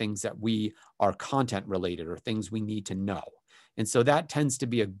look at things that we are content related or things we need to know. And so that tends to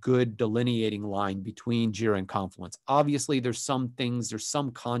be a good delineating line between Jira and Confluence. Obviously, there's some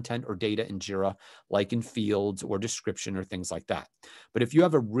content or data in Jira, like in fields or description or things like that. But if you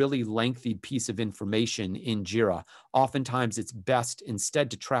have a really lengthy piece of information in Jira, oftentimes it's best,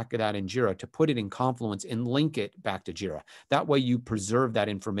 instead to track that in Jira, to put it in Confluence and link it back to Jira. That way you preserve that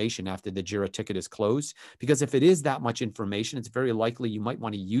information after the Jira ticket is closed. Because if it is that much information, it's very likely you might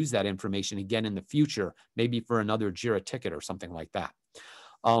want to use that information again in the future, maybe for another Jira ticket or something like that.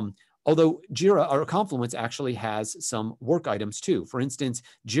 Although Jira or Confluence actually has some work items too. For instance,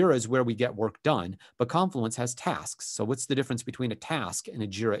 Jira is where we get work done, but Confluence has tasks. So what's the difference between a task and a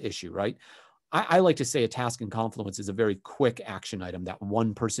Jira issue, right? I like to say a task in Confluence is a very quick action item that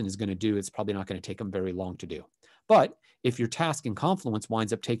one person is going to do. It's probably not going to take them very long to do. But if your task in Confluence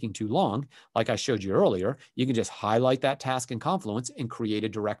winds up taking too long, like I showed you earlier, you can just highlight that task in Confluence and create a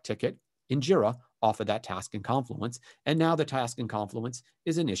direct ticket in Jira off of that task in Confluence. And now the task in Confluence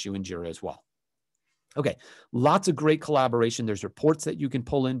is an issue in Jira as well. Okay, lots of great collaboration. There's reports that you can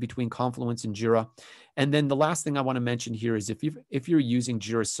pull in between Confluence and Jira. And then the last thing I want to mention here is if you're using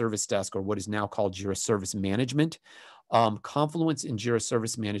Jira Service Desk, or what is now called Jira Service Management, Confluence and Jira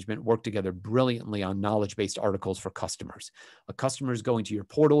Service Management work together brilliantly on knowledge-based articles for customers. A customer is going to your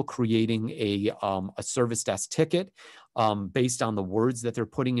portal, creating a service desk ticket based on the words that they're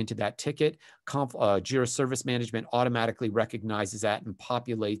putting into that ticket. Jira Service Management automatically recognizes that and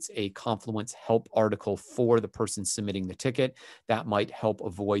populates a Confluence help article for the person submitting the ticket. That might help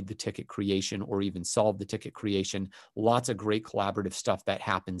avoid the ticket creation or even solve the ticket creation. Lots of great collaborative stuff that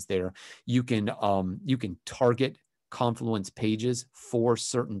happens there. You can target Confluence pages for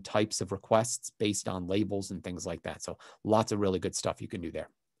certain types of requests based on labels and things like that. So lots of really good stuff you can do there.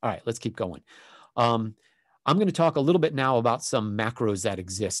 All right, let's keep going. I'm going to talk a little bit now about some macros that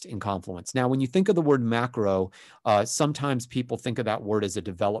exist in Confluence. Now, when you think of the word macro, sometimes people think of that word as a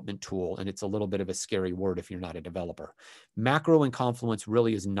development tool, and it's a little bit of a scary word if you're not a developer. Macro in Confluence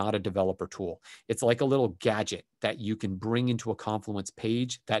really is not a developer tool. It's like a little gadget that you can bring into a Confluence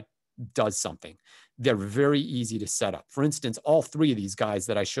page that does something. They're very easy to set up. For instance, all three of these guys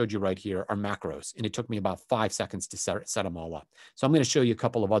that I showed you right here are macros, and it took me about 5 seconds to set them all up. So I'm going to show you a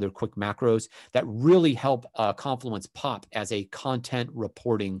couple of other quick macros that really help Confluence pop as a content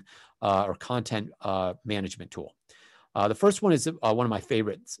reporting or content management tool. The first one is one of my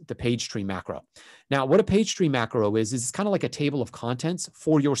favorites, the page tree macro. Now, what a page tree macro is it's kind of like a table of contents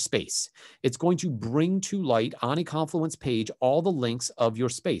for your space. It's going to bring to light on a Confluence page all the links of your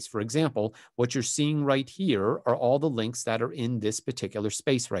space. For example, what you're seeing right here are all the links that are in this particular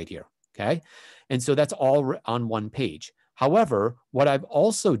space right here, okay? And so that's all on one page. However, what I've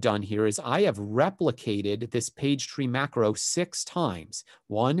also done here is I have replicated this page tree macro 6 times.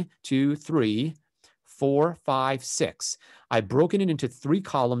 1, 2, 3, 4, 5, 6. I've broken it into 3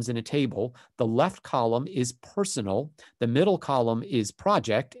 columns in a table. The left column is personal, the middle column is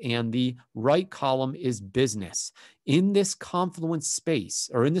project, and the right column is business. In this Confluence space,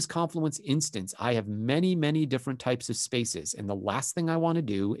 or in this Confluence instance, I have many, many different types of spaces. And the last thing I want to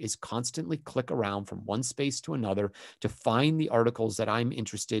do is constantly click around from one space to another to find the articles that I'm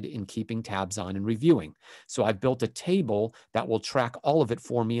interested in keeping tabs on and reviewing. So I've built a table that will track all of it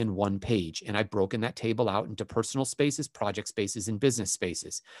for me in one page. And I've broken that table out into personal spaces, project spaces, and business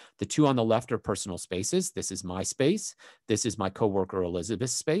spaces. The 2 on the left are personal spaces. This is my space. This is my coworker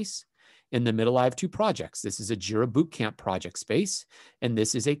Elizabeth's space. In the middle, I have 2 projects. This is a Jira Bootcamp project space, and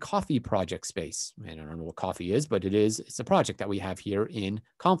this is a coffee project space. I don't know what coffee is, but it's a project that we have here in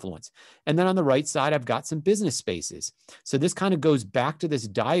Confluence. And then on the right side, I've got some business spaces. So this kind of goes back to this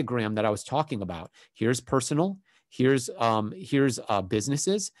diagram that I was talking about. Here's personal, here's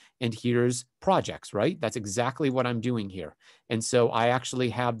businesses, and here's projects, right? That's exactly what I'm doing here. And so I actually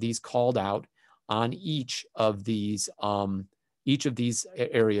have these called out on each of these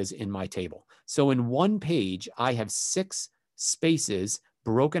areas in my table. So in one page, I have 6 spaces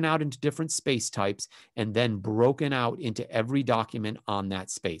broken out into different space types and then broken out into every document on that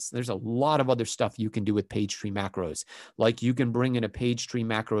space. There's a lot of other stuff you can do with page tree macros. Like you can bring in a page tree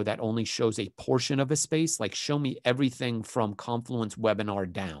macro that only shows a portion of a space, like show me everything from Confluence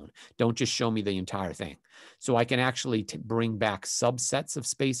webinar down. Don't just show me the entire thing. So I can actually bring back subsets of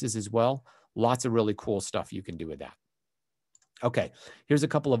spaces as well. Lots of really cool stuff you can do with that. Okay, here's a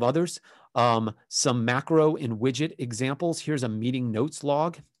couple of others. Some macro and widget examples. Here's a meeting notes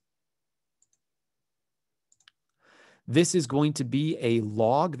log. This is going to be a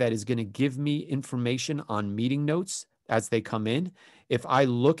log that is going to give me information on meeting notes as they come in. If I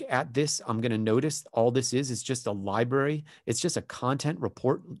look at this, I'm going to notice all this is just a library. It's just a content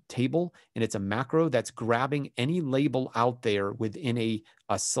report table, and it's a macro that's grabbing any label out there within a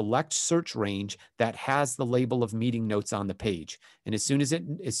select search range that has the label of meeting notes on the page. And as soon as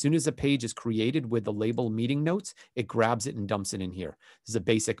a page is created with the label meeting notes, it grabs it and dumps it in here. This is a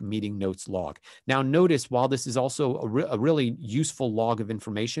basic meeting notes log. Now notice, while this is also a really useful log of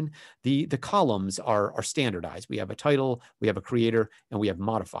information, the columns are standardized. We have a title, we have a creator, and we have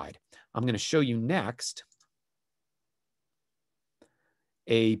modified. I'm going to show you next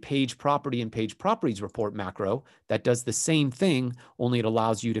a page property and page properties report macro that does the same thing, only it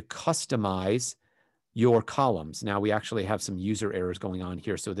allows you to customize your columns. Now we actually have some user errors going on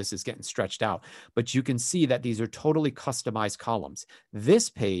here, so this is getting stretched out, but you can see that these are totally customized columns. This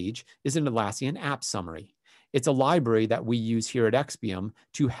page is an Atlassian app summary. It's a library that we use here at Expium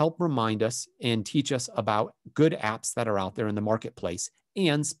to help remind us and teach us about good apps that are out there in the marketplace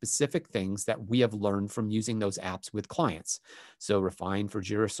and specific things that we have learned from using those apps with clients. So refined for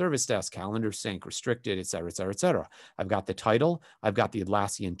Jira Service Desk, calendar sync, restricted, et cetera, et cetera, et cetera. I've got the title. I've got the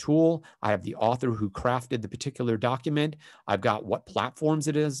Atlassian tool. I have the author who crafted the particular document. I've got what platforms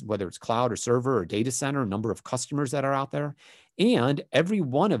it is, whether it's cloud or server or data center, number of customers that are out there. And every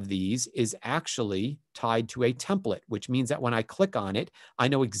one of these is actually tied to a template, which means that when I click on it, I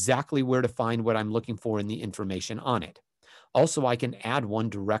know exactly where to find what I'm looking for in the information on it. Also, I can add one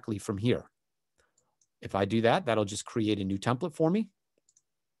directly from here. If I do that, that'll just create a new template for me.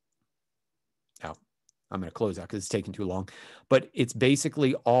 Now, I'm going to close that because it's taking too long, but it's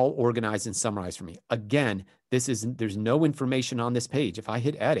basically all organized and summarized for me. Again, there's no information on this page. If I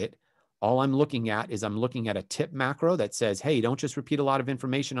hit edit, all I'm looking at is I'm looking at a tip macro that says, hey, don't just repeat a lot of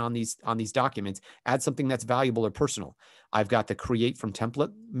information on these documents, add something that's valuable or personal. I've got the create from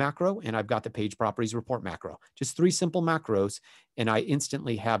template macro, and I've got the page properties report macro. Just 3 simple macros, and I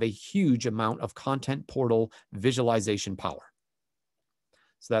instantly have a huge amount of content portal visualization power.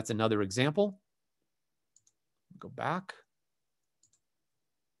 So that's another example. Go back.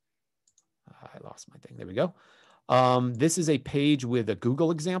 I lost my thing. There we go. This is a page with a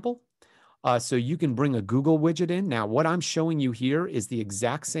Google example. So you can bring a Google widget in. Now, what I'm showing you here is the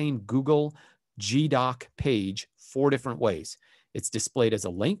exact same Google GDoc page 4 different ways. It's displayed as a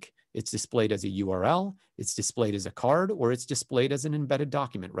link, it's displayed as a URL, it's displayed as a card, or it's displayed as an embedded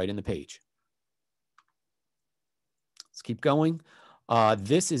document right in the page. Let's keep going.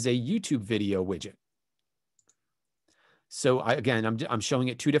 This is a YouTube video widget. So again, I'm showing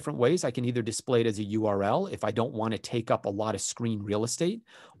it 2 different ways. I can either display it as a URL if I don't want to take up a lot of screen real estate,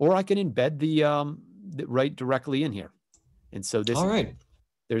 or I can embed the right directly in here. And so this,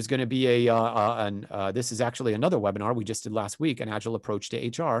 there's going to be this is actually another webinar we just did last week, an agile approach to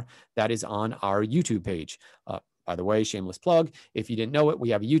HR, that is on our YouTube page. By the way, shameless plug, if you didn't know it,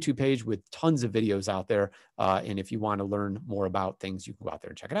 we have a YouTube page with tons of videos out there. And if you want to learn more about things, you can go out there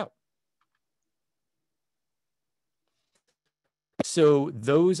and check it out. So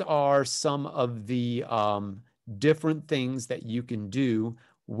those are some of the different things that you can do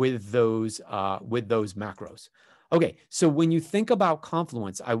with those macros. Okay, so when you think about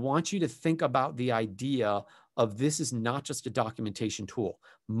Confluence, I want you to think about the idea of this is not just a documentation tool.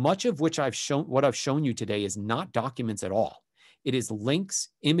 Much of which what I've shown you today is not documents at all. It is links,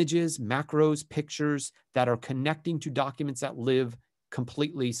 images, macros, pictures that are connecting to documents that live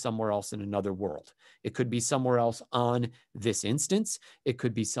completely somewhere else in another world. It could be somewhere else on this instance. It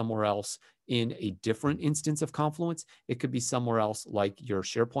could be somewhere else in a different instance of Confluence. It could be somewhere else like your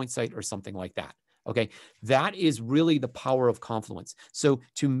SharePoint site or something like that. Okay, that is really the power of Confluence. So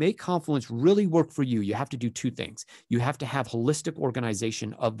to make Confluence really work for you, you have to do 2 things. You have to have holistic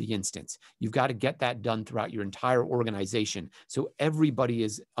organization of the instance. You've got to get that done throughout your entire organization so everybody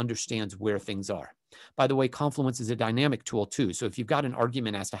understands where things are. By the way, Confluence is a dynamic tool too. So if you've got an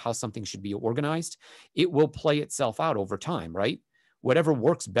argument as to how something should be organized, it will play itself out over time, right? Whatever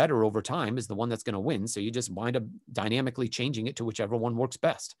works better over time is the one that's going to win. So you just wind up dynamically changing it to whichever one works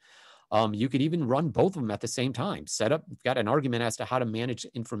best. You could even run both of them at the same time. Got an argument as to how to manage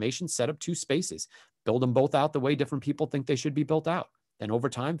information, set up 2 spaces, build them both out the way different people think they should be built out. Then over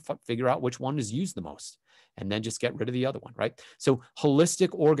time, figure out which one is used the most, and then just get rid of the other one, right? So holistic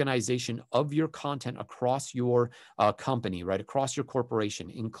organization of your content across your company, right? Across your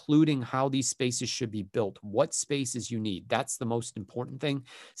corporation, including how these spaces should be built, what spaces you need. That's the most important thing.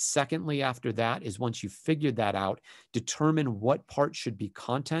 Secondly, after that is once you figured that out, determine what part should be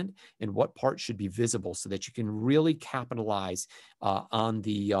content and what part should be visible so that you can really capitalize on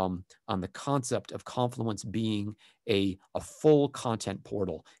the concept of Confluence being a full content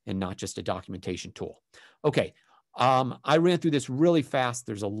portal and not just a documentation tool. Okay, I ran through this really fast.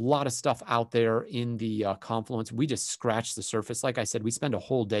 There's a lot of stuff out there in the Confluence. We just scratched the surface. Like I said, we spend a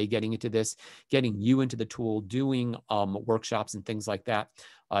whole day getting into this, getting you into the tool, doing workshops and things like that.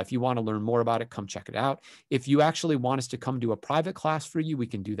 If you want to learn more about it, come check it out. If you actually want us to come do a private class for you, we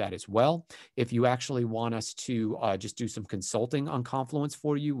can do that as well. If you actually want us to just do some consulting on Confluence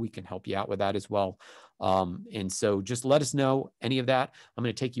for you, we can help you out with that as well. And so just let us know any of that. I'm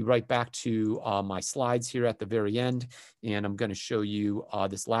going to take you right back to my slides here at the very end, and I'm going to show you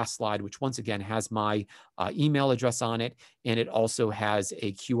this last slide, which once again has my email address on it, and it also has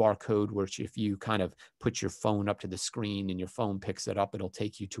a QR code, which if you kind of put your phone up to the screen and your phone picks it up, it'll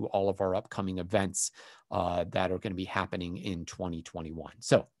take you to all of our upcoming events that are going to be happening in 2021.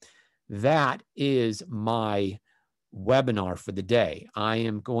 So that is my webinar for the day. I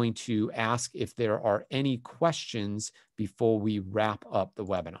am going to ask if there are any questions before we wrap up the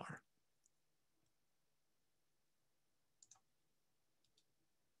webinar.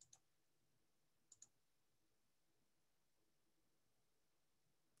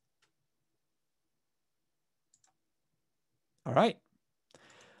 All right.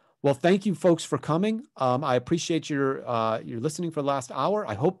 Well, thank you folks for coming. I appreciate your listening for the last hour.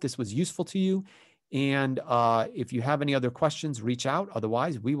 I hope this was useful to you. And if you have any other questions, reach out.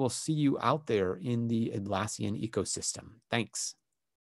 Otherwise, we will see you out there in the Atlassian ecosystem. Thanks.